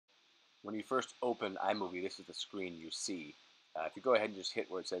When you first open iMovie, this is the screen you see. If you go ahead and just hit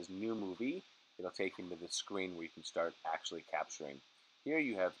where it says New Movie, it'll take you to the screen where you can start actually capturing. Here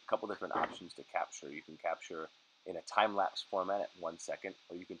you have a couple different options to capture. You can capture in a time-lapse format at 1 second,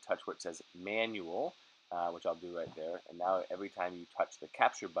 or you can touch where it says Manual, which I'll do right there. And now every time you touch the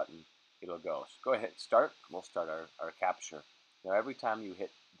capture button, it'll go. So go ahead and start. We'll start our capture. Now every time you hit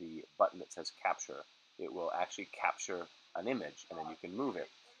the button that says Capture, it will actually capture an image, and then you can move it.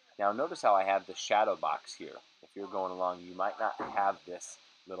 Now notice how I have the shadow box here. If you're going along, you might not have this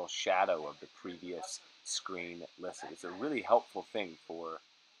little shadow of the previous screen listed. It's a really helpful thing for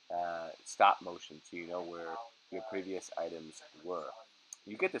stop motion, so you know where your previous items were.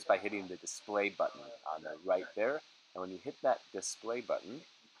 You get this by hitting the display button on the right there, and when you hit that display button,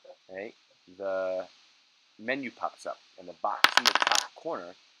 okay, the menu pops up, and the box in the top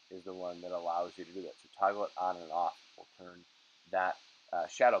corner is the one that allows you to do that. So toggle it on and off will turn that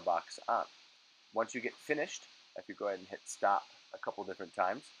shadow box on. Once you get finished, if you go ahead and hit stop a couple different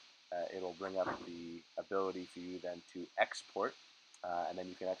times, it'll bring up the ability for you then to export, and then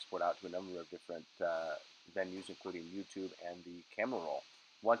you can export out to a number of different venues, including YouTube and the camera roll.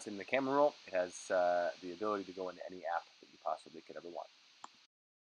 Once in the camera roll, it has the ability to go into any app that you possibly could ever want.